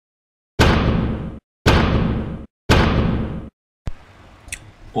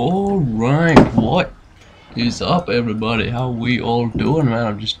Alright, what is up everybody? How we all doing, man?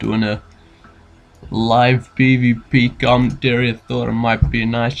 I'm just doing a live PvP commentary. I thought it might be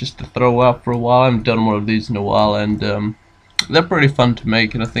nice just to throw out for a while. I haven't done one of these in a while, and they're pretty fun to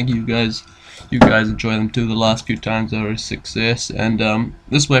make, and I think you guys enjoy them too. The last few times they were a success, and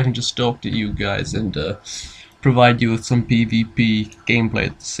this way I can just talk to you guys and provide you with some PvP gameplay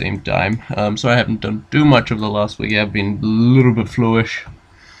at the same time. So I haven't done too much over the last week. I've been a little bit fluish.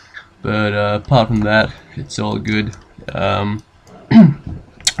 But apart from that, it's all good. Yeah,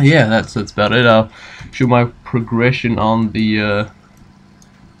 that's about it. I'll show my progression on the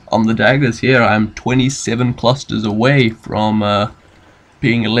daggers here. I'm 27 clusters away from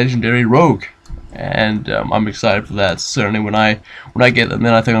being a legendary rogue, and I'm excited for that. Certainly, when I get them,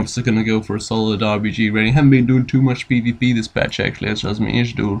 then I think I'm still gonna go for a solid RPG rating. Haven't been doing too much PvP this patch actually. It doesn't mean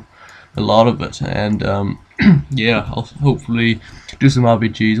to do a lot of it, and yeah, I'll hopefully do some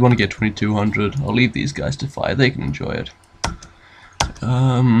RPGs. Want to get 2200. I'll leave these guys to fight. They can enjoy it.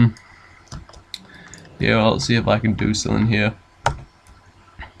 Yeah, I'll see if I can do something here.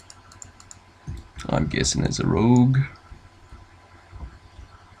 I'm guessing it's a rogue.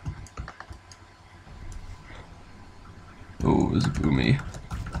 Oh, there's a boomy.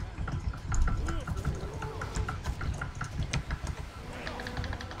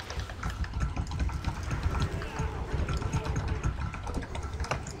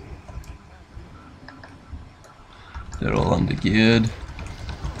 They're all under-geared.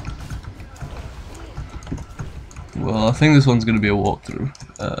 Well, I think this one's going to be a walkthrough.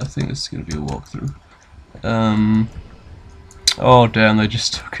 Oh damn, they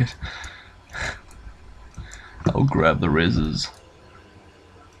just took it. I'll grab the reses.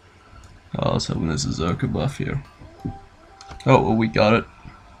 Oh, I was hoping this is Zerka buff here. Oh, well, we got it.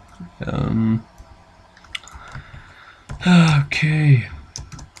 Okay.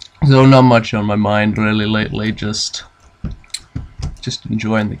 So not much on my mind really lately, just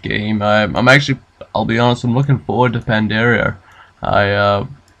enjoying the game. I'm actually, I'll be honest, I'm looking forward to Pandaria. I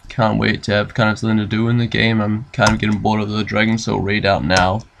can't wait to have kind of something to do in the game. I'm kind of getting bored of the Dragon Soul raid out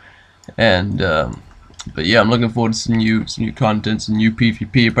now, and but yeah, I'm looking forward to some new content, some new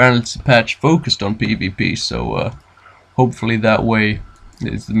PvP. Apparently it's a patch focused on PvP, so hopefully that way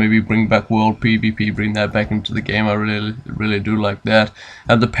is maybe bring back world PvP, bring that back into the game. I really do like that.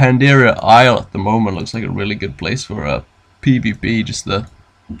 And the Pandaria Isle at the moment looks like a really good place for PvP. Just the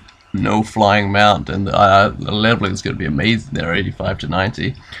no flying mount, and the leveling is going to be amazing there, 85 to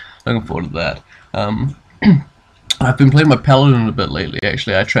 90. Looking forward to that. I've been playing my Paladin a bit lately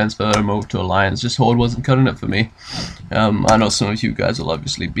actually. I transferred him over to Alliance, just Horde wasn't cutting it for me. I know some of you guys will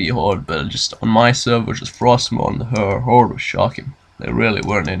obviously be Horde, but just on my server, which is Frostmourne, the Horde was shocking. They really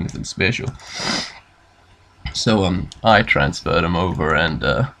weren't anything special. So I transferred him over, and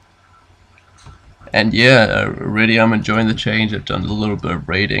yeah, really I'm enjoying the change. I've done a little bit of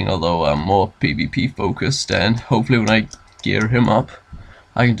raiding, although I'm more PvP focused, and hopefully when I gear him up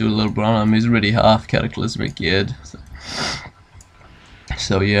I can do a little bit on him. He's really half cataclysmic geared.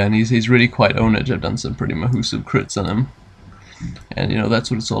 So yeah, and he's really quite ownage. I've done some pretty mahoosive crits on him, and you know,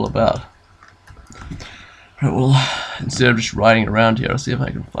 that's what it's all about. Right, well, instead of just riding around here, I'll see if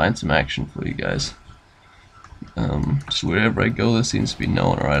I can find some action for you guys. Just wherever I go, there seems to be no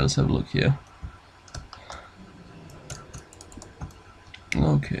one. Alright, let's have a look here.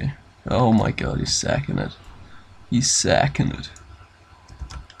 Okay. Oh my god, he's sacking it. He's sacking it.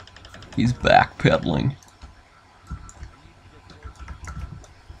 He's backpedaling.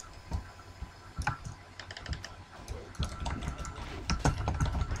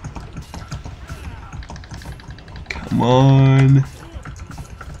 Come on.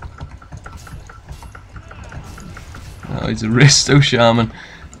 Oh, he's a resto shaman.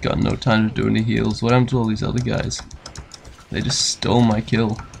 Got no time to do any heals. What happened to all these other guys? They just stole my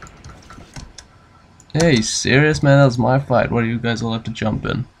kill. Hey, you serious, man? That was my fight. Why do you guys all have to jump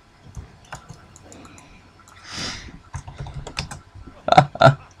in?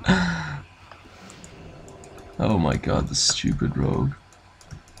 Oh my god, this stupid rogue.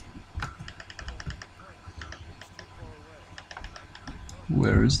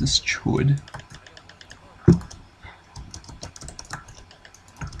 Where is this chud?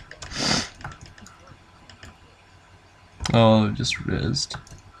 Oh, just rezzed.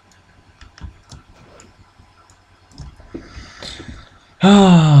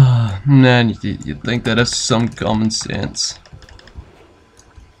 Ah, man, you'd think that has some common sense.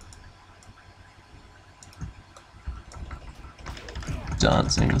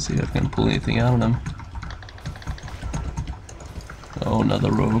 Dancing, let's see if I can pull anything out of him. Oh, another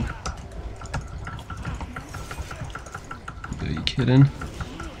rogue. Are you kidding?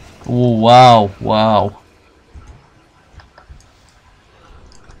 Oh, wow, wow.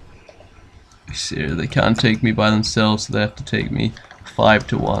 Seriously, they can't take me by themselves, so they have to take me 5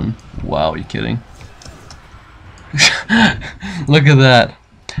 to 1. Wow, you kidding? Look at that.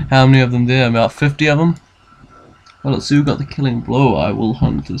 How many of them there? About 50 of them? Well, let's see who got the killing blow. I will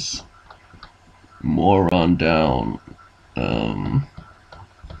hunt this moron down.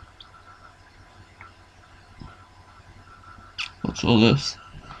 What's all this?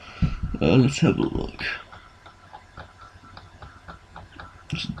 Let's have a look.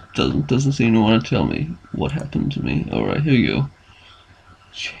 Doesn't seem to want to tell me what happened to me. Alright, here we go.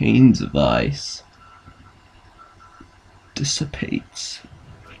 Chains of ice. Dissipates.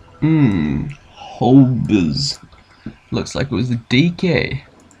 Hobers. Looks like it was a DK.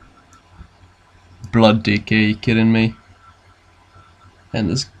 Blood DK, you kidding me? And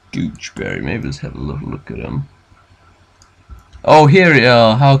this Goochberry, maybe let's have a little look at him. Oh, here we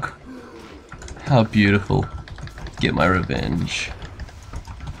are. How beautiful. Get my revenge.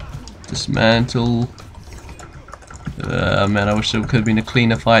 Dismantle. Man, I wish there could have been a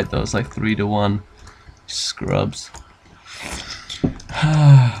cleaner fight though. It's like 3 to 1. Scrubs.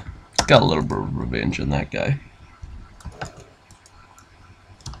 Got a little bit of revenge on that guy.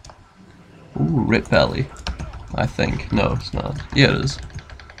 Ooh, Rip Valley. I think. No, it's not. Yeah, it is.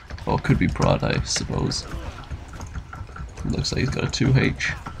 Or it could be Prod, I suppose. Looks like he's got a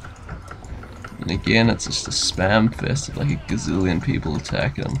 2H. And again, it's just a spam fest of like a gazillion people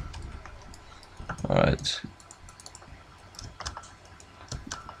attacking him. Alright.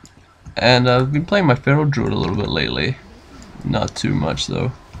 And I've been playing my Feral Druid a little bit lately. Not too much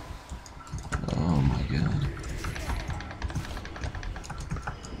though. Oh my god.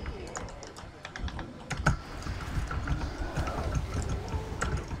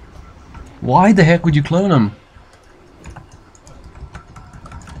 Why the heck would you clone him?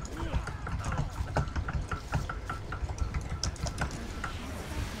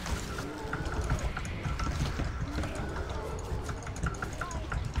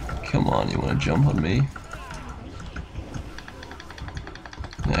 Come on, you wanna jump on me?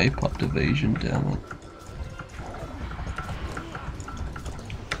 Yeah, he popped evasion, damn it.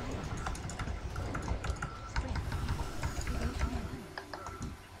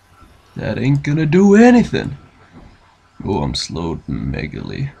 That ain't gonna do anything. Oh, I'm slowed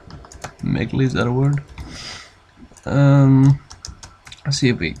megally. Megally, is that a word? Let's see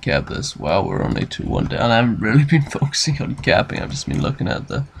if we can cap this. Wow, we're only 2-1 down. I haven't really been focusing on capping. I've just been looking at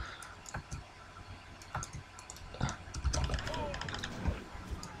the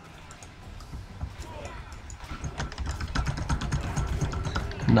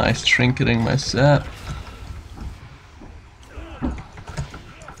nice trinketing my set.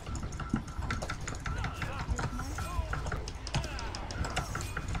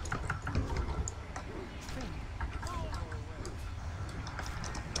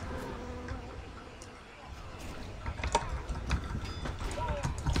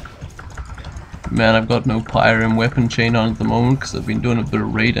 Man, I've got no Pyram weapon chain on at the moment because I've been doing a bit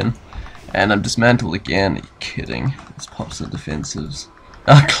of raiding. And I'm dismantled again. Are you kidding? This pops the defensives.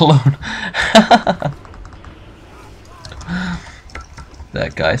 Ah, clone.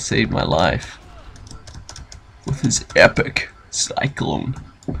 That guy saved my life with his epic cyclone.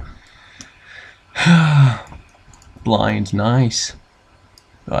 Blind, nice.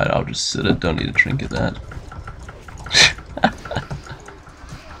 Alright, I'll just sit it. Don't need a trinket that.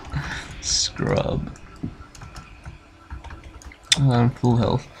 Scrub. Oh, I'm full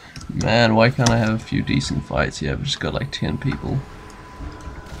health. Man, why can't I have a few decent fights here? I've just got like 10 people.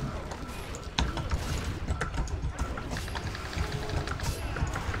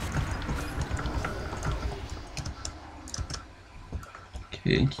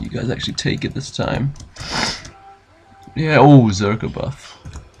 Okay, can you guys actually take it this time? Yeah, oh, Zerka buff.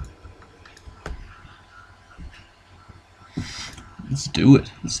 Let's do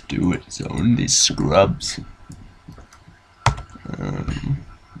it. Let's do it. It's only scrubs.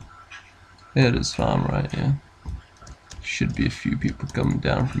 Yeah, it is farm, right? Yeah. Should be a few people coming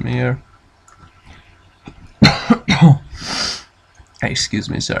down from here. Excuse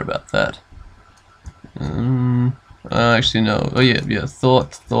me, sorry about that. Actually no. Oh yeah,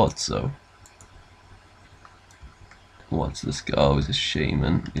 thought so. What's this guy? Oh, he's a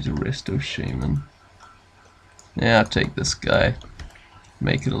shaman. He's a resto shaman. Yeah, I'll take this guy.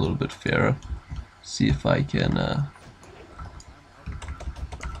 Make it a little bit fairer. See if I can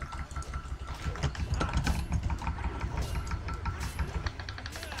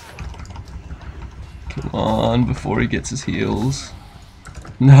come on, before he gets his heals.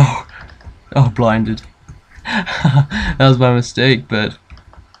 No! Oh, blinded. That was my mistake, but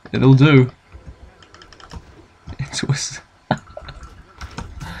It'll do. It was.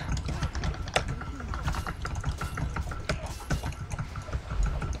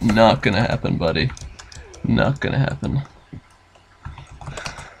 Not gonna happen, buddy. Not gonna happen.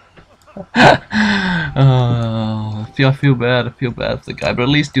 Oh, I feel bad. I feel bad for the guy, but at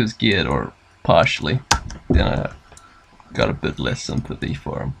least he was geared, or partially. Then I got a bit less sympathy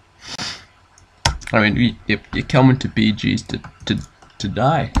for him. I mean, you're coming to BGs to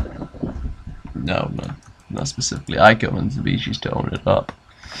die. No, not specifically. I come into BGs to own it up.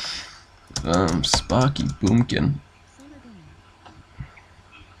 Sparky Boomkin.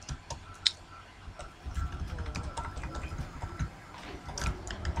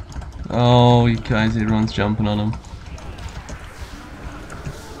 Oh, you guys, everyone's jumping on him.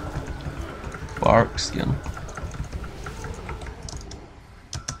 Bark skin.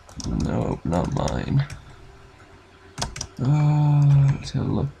 Nope, not mine. Oh,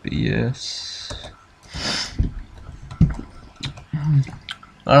 tell of BS.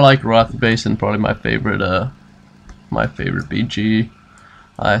 I like Arathi Basin, probably my favorite BG.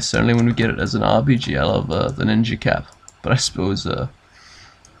 I certainly when we get it as an RPG, I love the ninja cap, but I suppose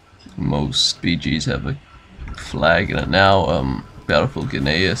most BGs have a flag in it now. Battlefield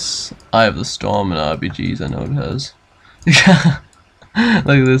Gneis. I have the Storm in RBGs, I know it has.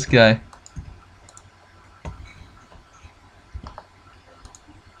 Look at this guy.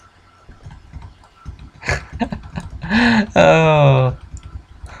 Oh.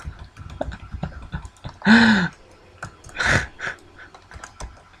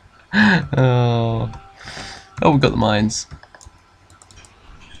 Oh. Oh, we got the mines.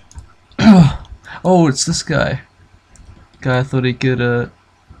 Oh, it's this guy. I thought he could,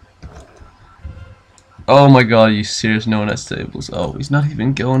 Oh my god, are you serious? No one has stables. Oh, he's not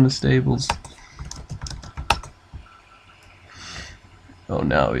even going to stables. Oh,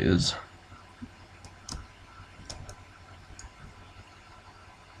 now he is.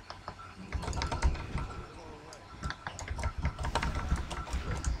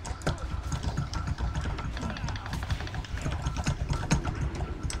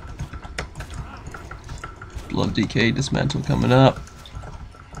 Blood DK dismantle coming up.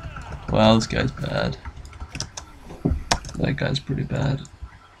 Wow, this guy's bad. That guy's pretty bad.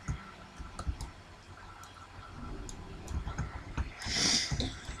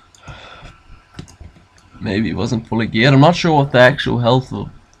 Maybe he wasn't fully geared. I'm not sure what the actual health of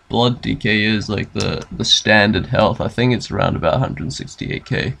blood DK is, like the standard health. I think it's around about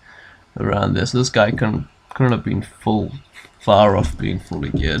 168k around there. So this guy couldn't have been far off being fully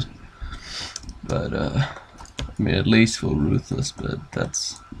geared. But I mean, at least full ruthless, but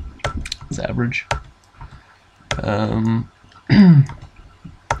that's average.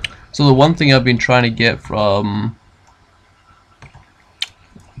 So the one thing I've been trying to get from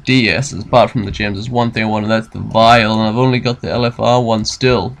DS, apart from the gems, is one thing I want, and that's the vial, and I've only got the LFR one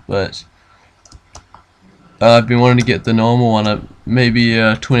still, but I've been wanting to get the normal one. Maybe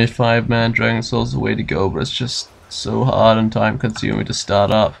 25-man Dragon Soul's the way to go, but it's just so hard and time consuming to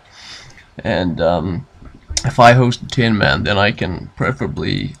start up. And if I host a 10-man, then I can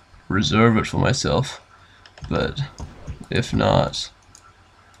preferably reserve it for myself. But if not,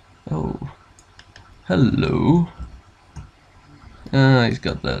 oh, hello. He's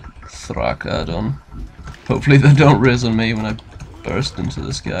got that Thrak add-on. Hopefully they don't res on me when I burst into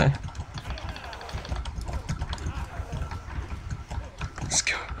this guy. Let's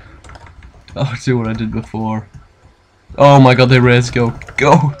go. Oh, do what I did before. Oh my god, they res. Go.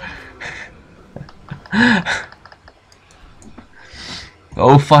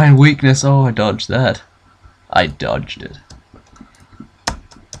 Oh, fine weakness. Oh, I dodged that. I dodged it.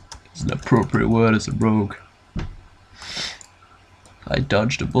 It's an appropriate word as a rogue. I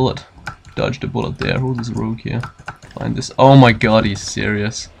dodged a bullet. Dodged a bullet there. Who's this rogue here? Find this. Oh my god, he's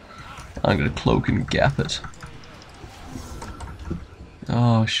serious. I'm gonna cloak and gap it.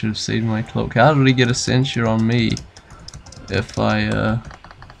 Oh, I should have saved my cloak. How did he get a censure on me? If I,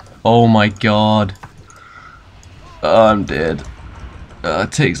 oh my god. Oh, I'm dead.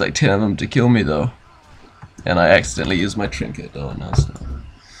 It takes like 10 of them to kill me though. And I accidentally used my trinket. Oh no.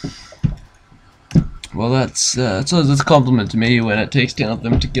 Well, that's a compliment to me when it takes 10 of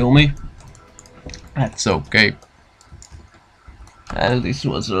them to kill me. That's okay. And at least it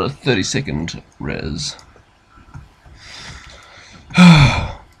was a 30-second res.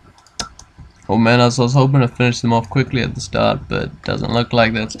 Oh man, I was hoping to finish them off quickly at the start, but it doesn't look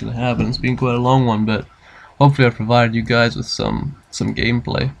like that's gonna happen. It's been quite a long one, but hopefully I've provided you guys with some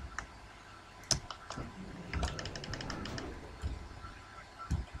gameplay.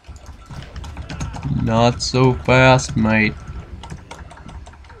 Not so fast, mate.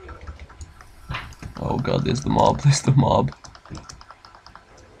 god, there's the mob, there's the mob.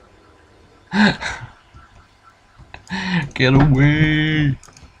 Get away!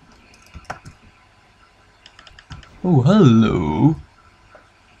 Oh, hello.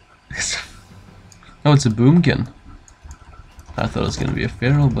 Oh, it's a boomkin. I thought it was gonna be a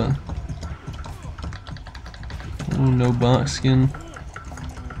feral, but oh, no bark skin.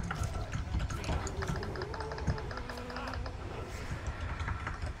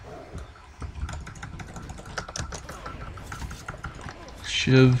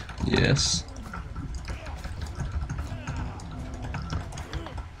 Shiv, yes.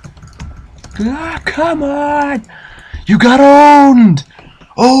 Ah, come on! You got owned!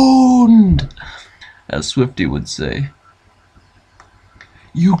 Owned! As Swifty would say.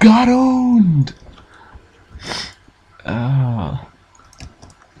 You got owned! Ah.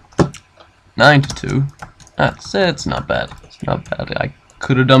 9-2. It's not bad. It's not bad. I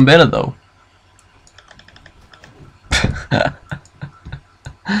could have done better though.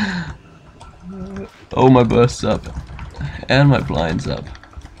 Oh, my burst's up. And my blind's up.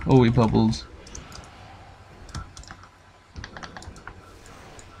 Oh, we bubbles.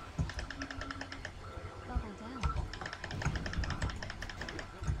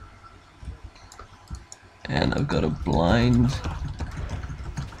 And I've got a blind.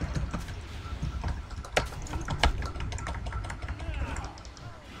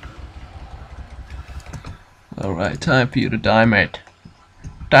 Alright, time for you to die, mate.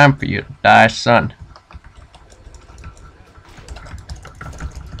 Time for you to die, son.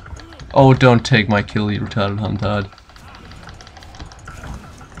 Oh, don't take my kill, you retarded huntard.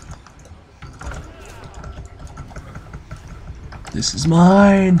 This is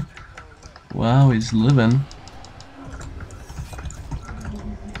mine! Wow, he's living.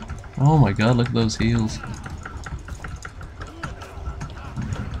 Oh my god, look at those heals.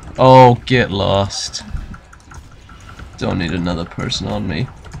 Oh, get lost. Don't need another person on me.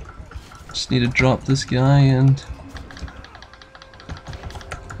 Just need to drop this guy and...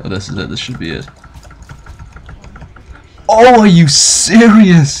 oh, this is it. This should be it. Oh, are you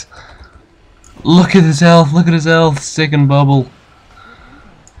serious? Look at his health. Look at his health. Second bubble.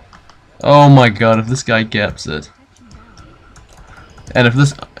 Oh my god, if this guy gaps it. And if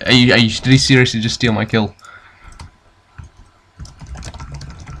this... did he seriously just steal my kill?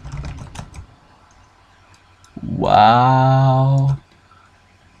 Wow.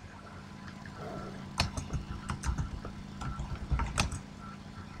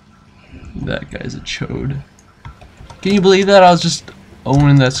 That guy's a chode. Can you believe that? I was just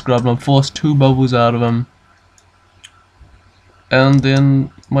owning that scrub and I forced 2 bubbles out of him. And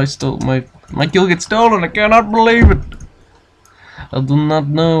then my kill gets stolen. I cannot believe it. I do not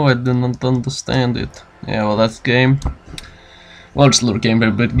know. I do not understand it. Yeah, well, that's the game. Well, just a little game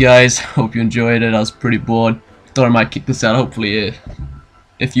bit, guys. Hope you enjoyed it. I was pretty bored. Thought I might kick this out. Hopefully,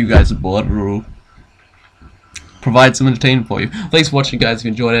 if you guys are bored, it'll provide some entertainment for you. Thanks for watching, guys. If you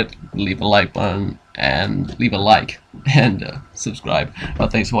enjoyed it, leave a like button and leave a like and subscribe. Well,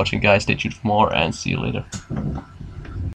 thanks for watching, guys. Stay tuned for more and see you later.